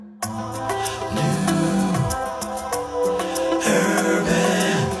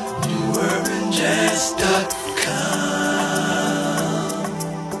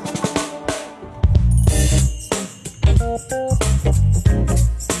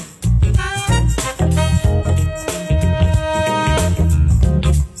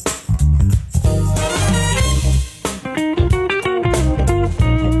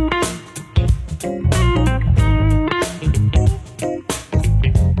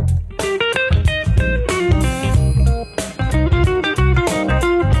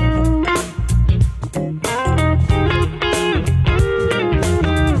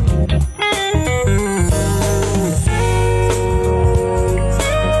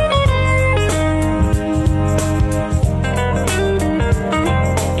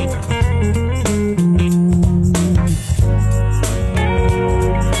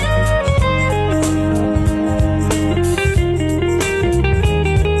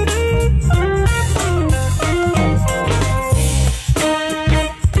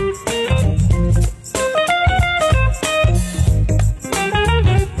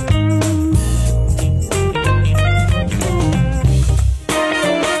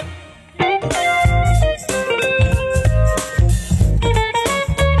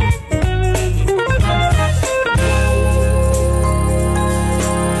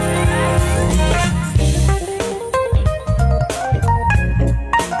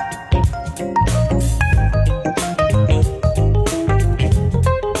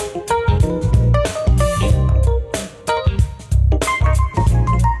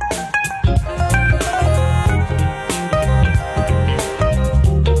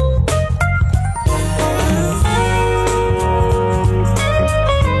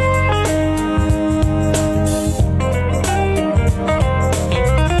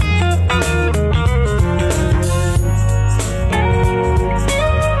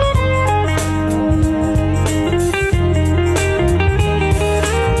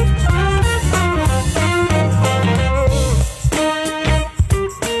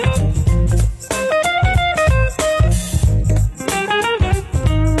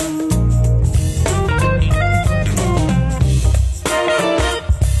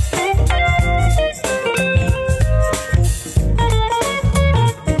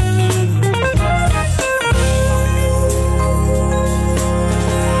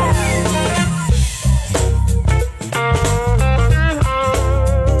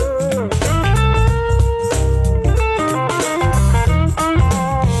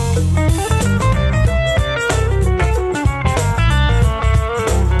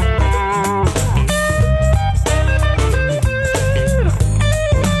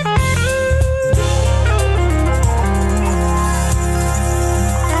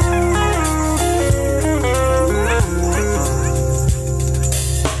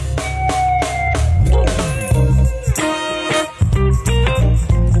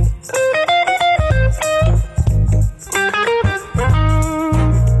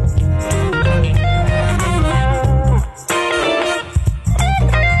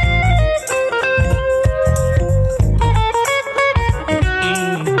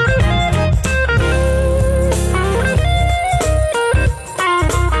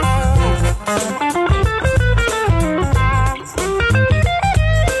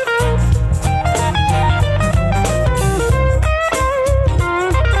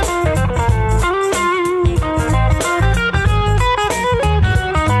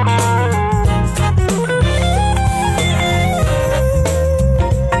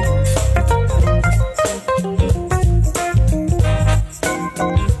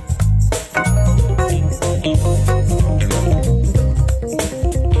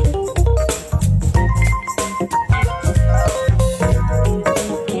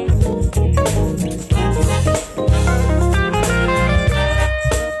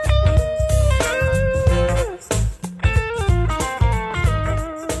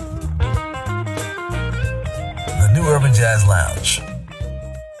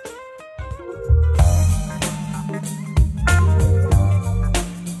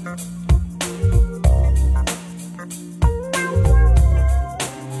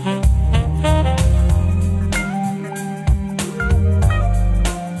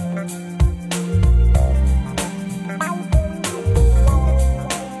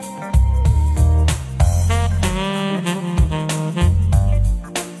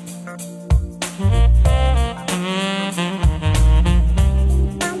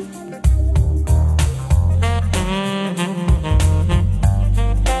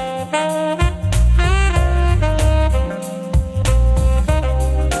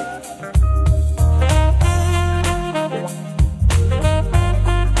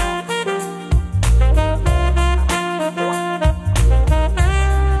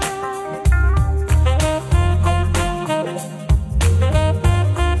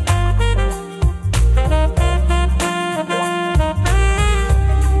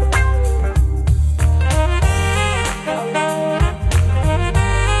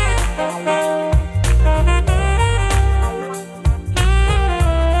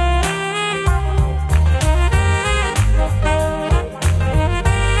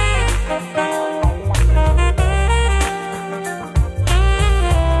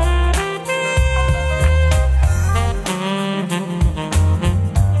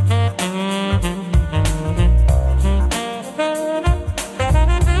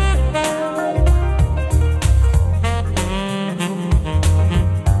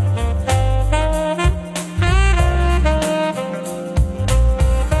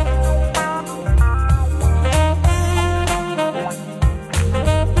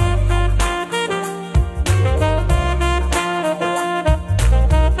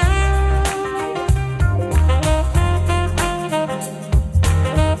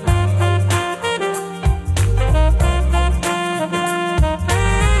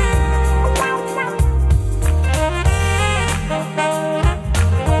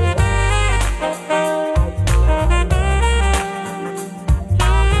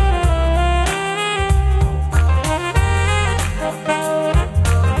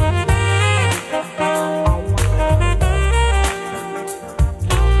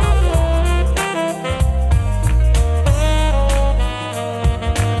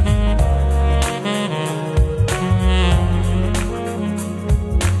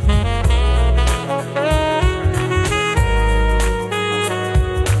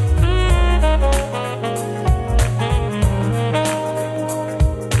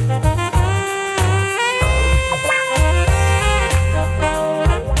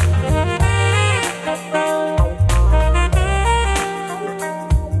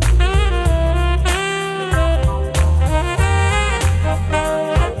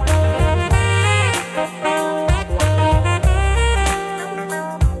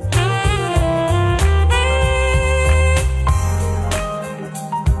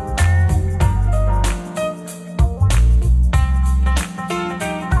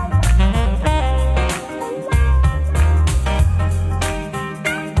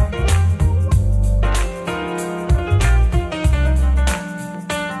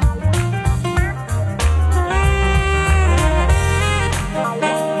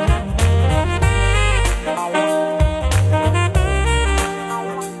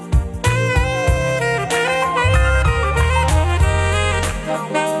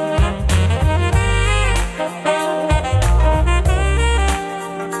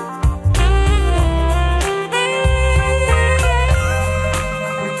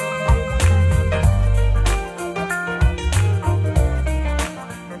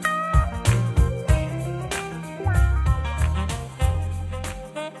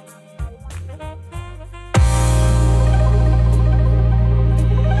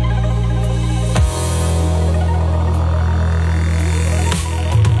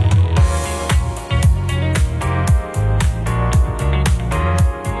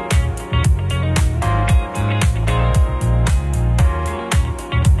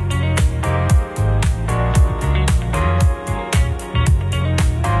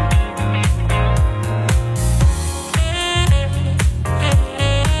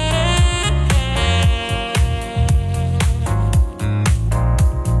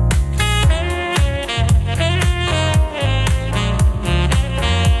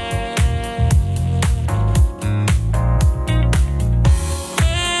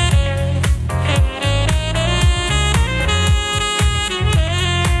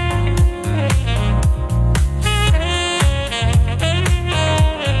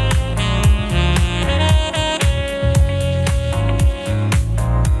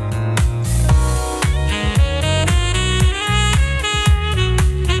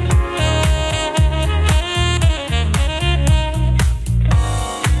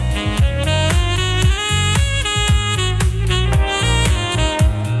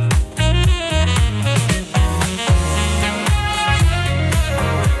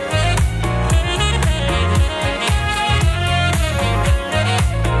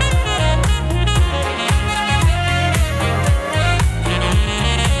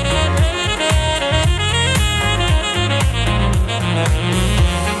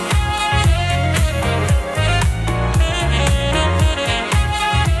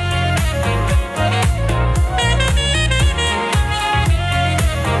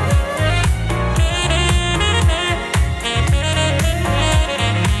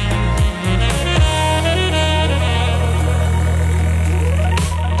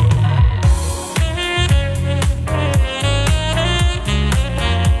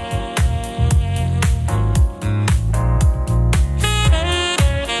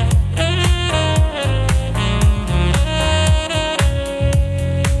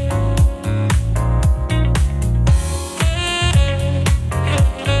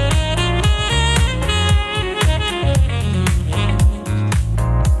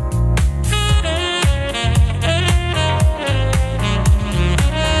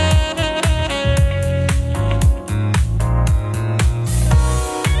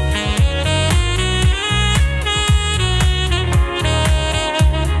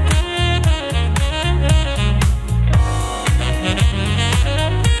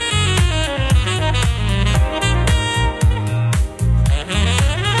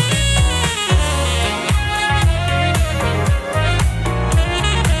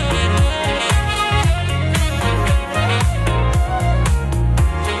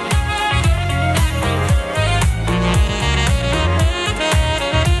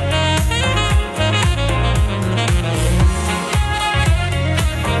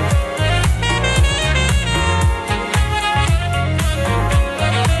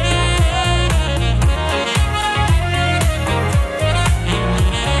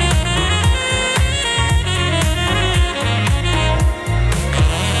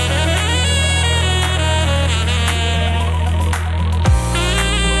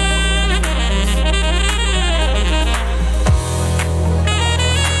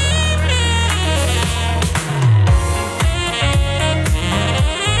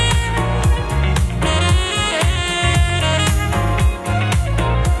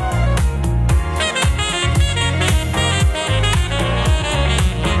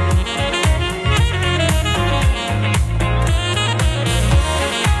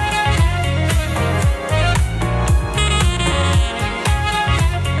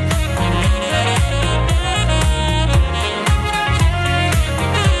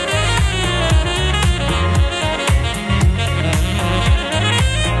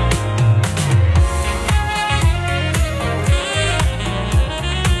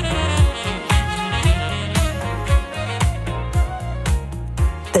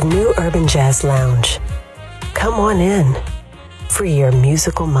Jazz Lounge. Come on in, free your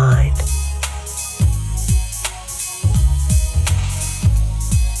musical mind.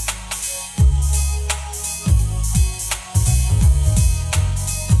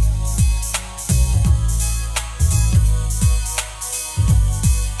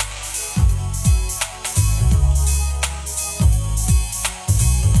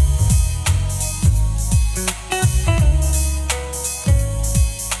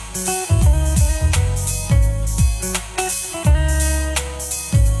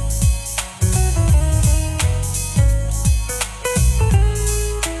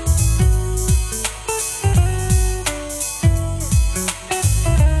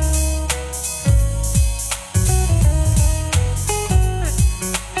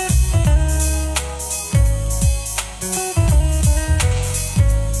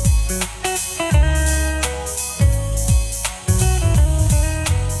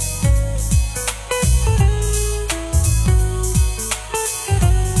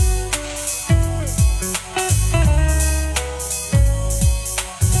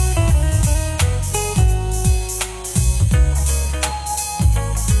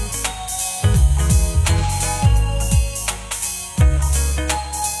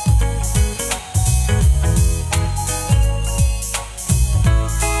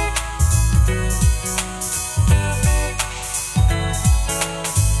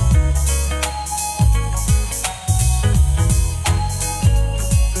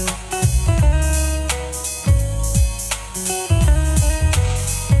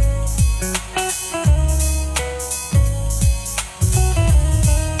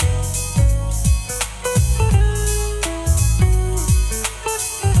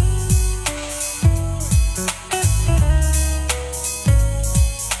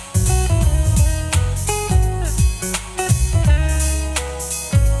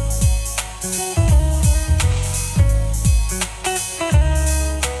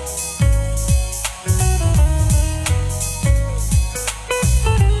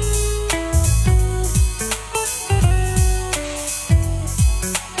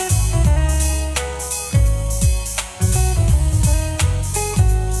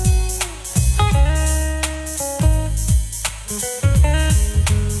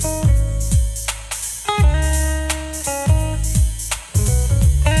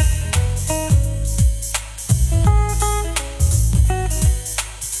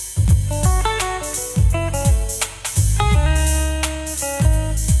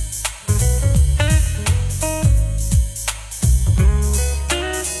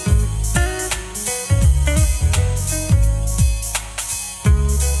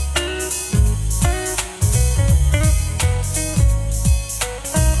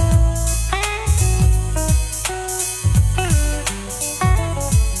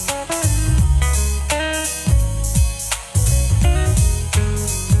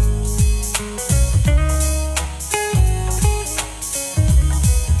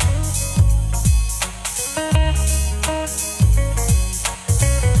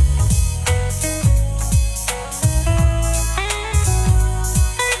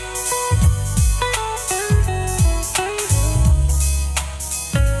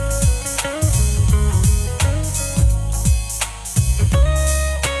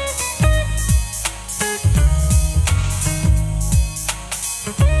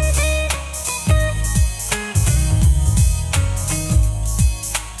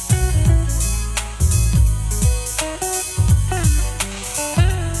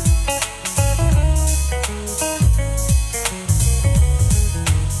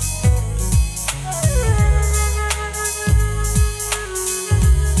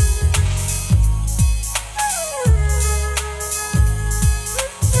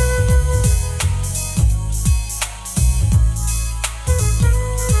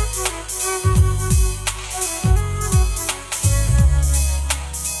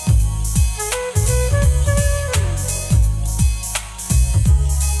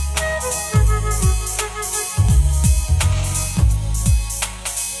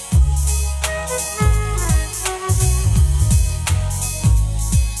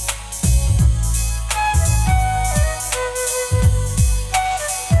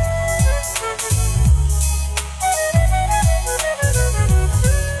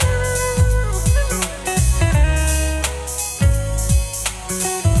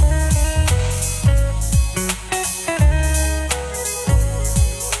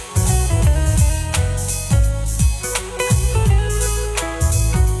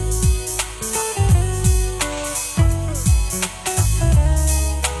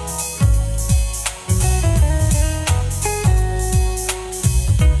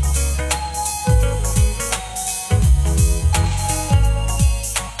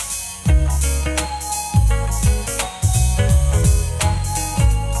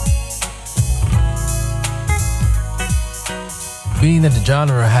 Being that the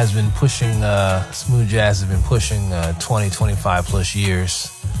genre has been pushing, smooth jazz has been pushing 20, 25 plus years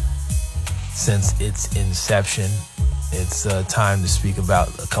since its inception, it's time to speak about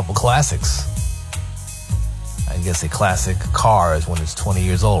a couple classics. I guess a classic car is when it's 20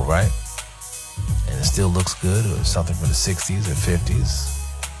 years old, right? And it still looks good, or something from the 60s or 50s.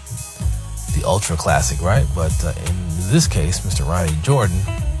 The ultra classic, right? But in this case, Mr. Ronnie Jordan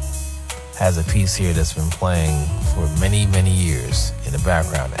has a piece here that's been playing for many, many years in the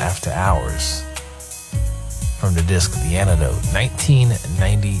background, After Hours, from the disc The Antidote,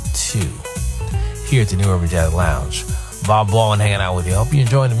 1992, here at the New Urban Jazz Lounge. Bob Baldwin hanging out with you. Hope you're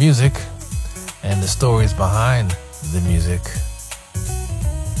enjoying the music and the stories behind the music.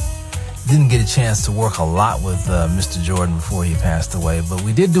 Didn't get a chance to work a lot with Mr. Jordan before he passed away, but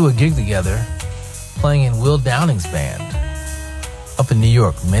we did do a gig together playing in Will Downing's band up in New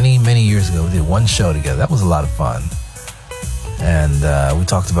York many, many years ago. We did one show together. That was a lot of fun. And we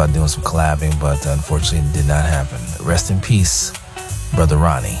talked about doing some collabing, but unfortunately it did not happen. Rest in peace, Brother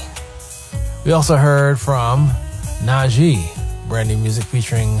Ronnie. We also heard from Najee, brand new music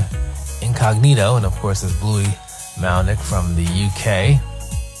featuring Incognito, and of course that's Bluey Malnick from the UK.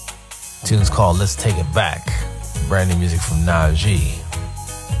 Tune's called Let's Take It Back, brand new music from Najee.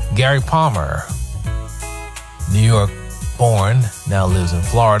 Gary Palmer, New York born, now lives in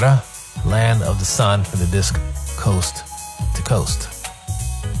Florida, land of the sun, from the disc Coast to Coast.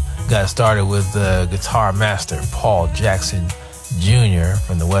 Got started with the guitar master Paul Jackson Jr.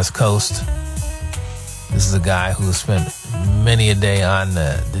 from the West Coast. This is a guy who spent many a day on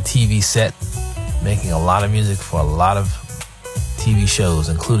the TV set, making a lot of music for a lot of TV shows,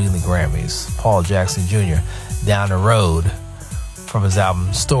 including the Grammys. Paul Jackson Jr. down the road from his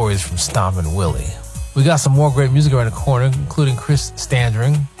album Stories from Stompin' Willie. We got some more great music around the corner, including Chris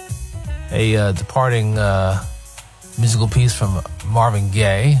Standring, a departing musical piece from Marvin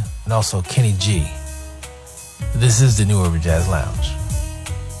Gaye, and also Kenny G. This is the New Urban Jazz Lounge.